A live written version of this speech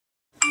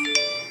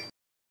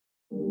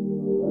Yeah.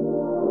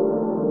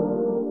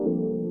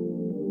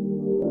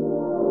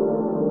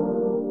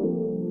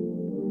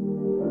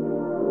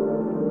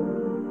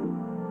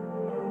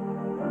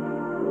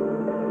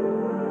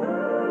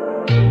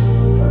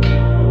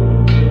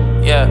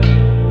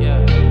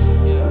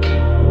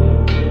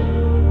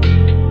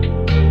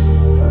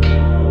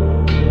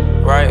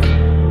 Right.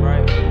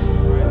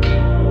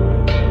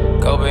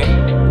 Go be.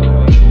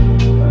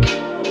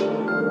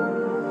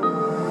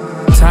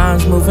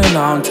 Time's moving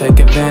on, take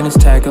advantage,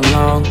 tag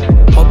along.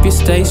 Hope you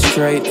stay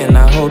straight and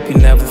I hope you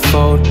never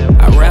fold.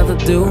 I'd rather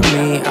do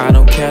me, I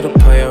don't care to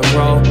play a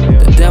role.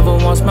 The devil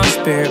wants my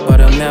spirit, but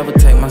he'll never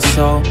take my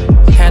soul.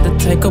 Had to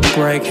take a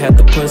break, had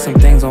to put some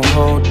things on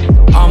hold.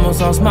 Almost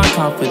lost my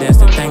confidence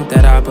to think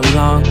that I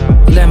belong.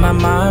 Let my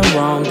mind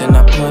roam, then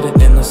I put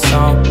it in the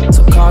song.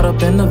 So caught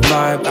up in the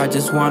vibe, I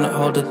just wanna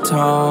hold the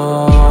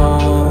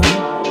tone.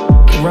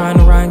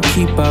 Run,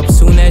 keep up.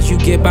 Soon as you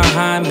get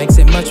behind, makes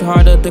it much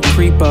harder to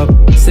creep up.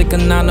 Sick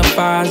of 9 to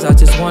 5s, I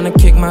just wanna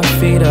kick my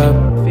feet up.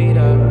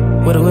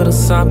 With a little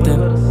something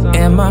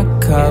in my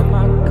cup,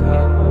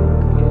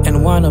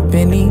 and one up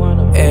in the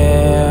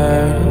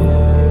air.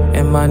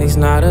 And money's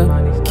not a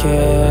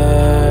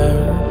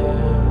care.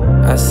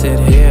 I sit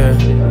here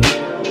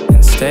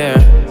and stare.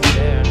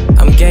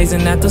 I'm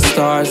gazing at the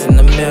stars in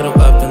the middle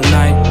of the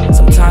night.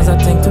 Sometimes I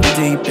think too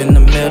deep in the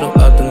middle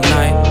of the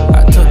night.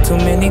 I took too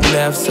many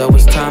lefts, so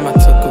it's time I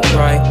took a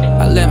right.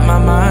 I let my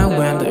mind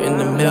wander in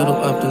the middle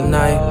of the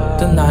night.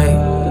 The night.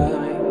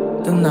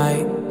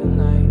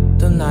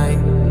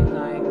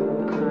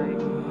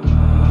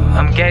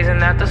 I'm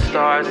gazing at the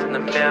stars in the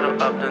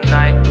middle of the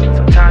night.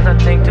 Sometimes I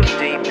think too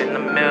deep in the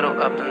middle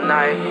of the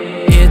night.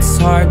 It's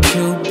hard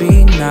to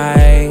be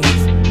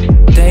nice.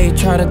 They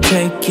try to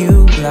take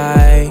you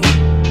light.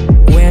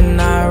 When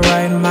I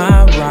write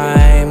my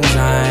rhymes,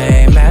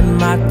 I'm at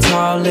my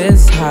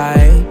tallest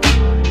height.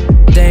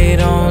 They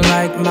don't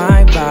like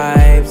my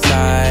vibes,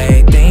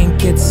 I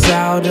think it's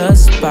out of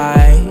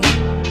spite.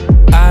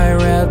 I'd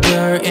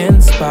rather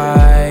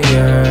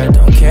inspire,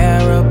 don't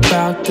care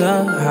about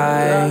the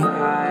hype.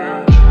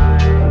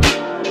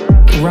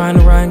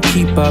 Run,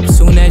 keep up.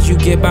 Soon as you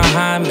get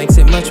behind, makes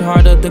it much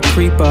harder to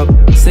creep up.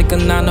 Sick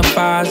of 9 to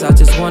 5s, I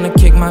just wanna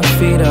kick my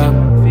feet up.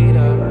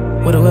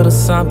 With a little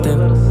something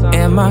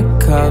in my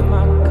cup,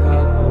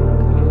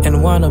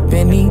 and one up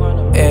in the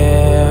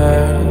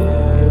air.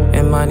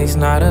 And money's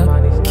not a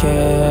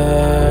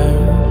care.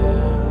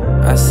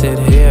 I sit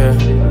here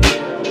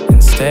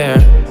and stare.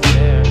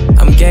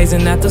 I'm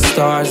gazing at the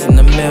stars in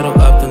the middle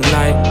of the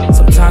night.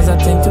 Sometimes I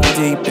think too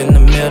deep in the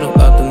middle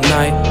of the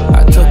night.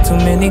 I took too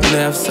many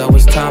lefts, so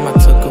it's time I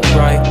took a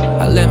right.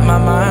 I let my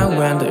mind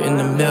wander in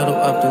the middle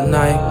of the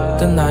night.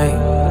 The night.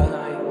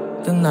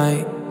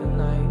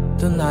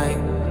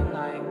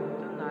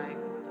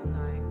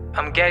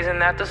 I'm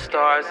gazing at the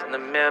stars in the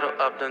middle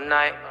of the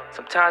night.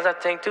 Sometimes I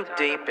think too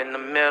deep in the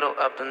middle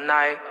of the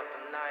night.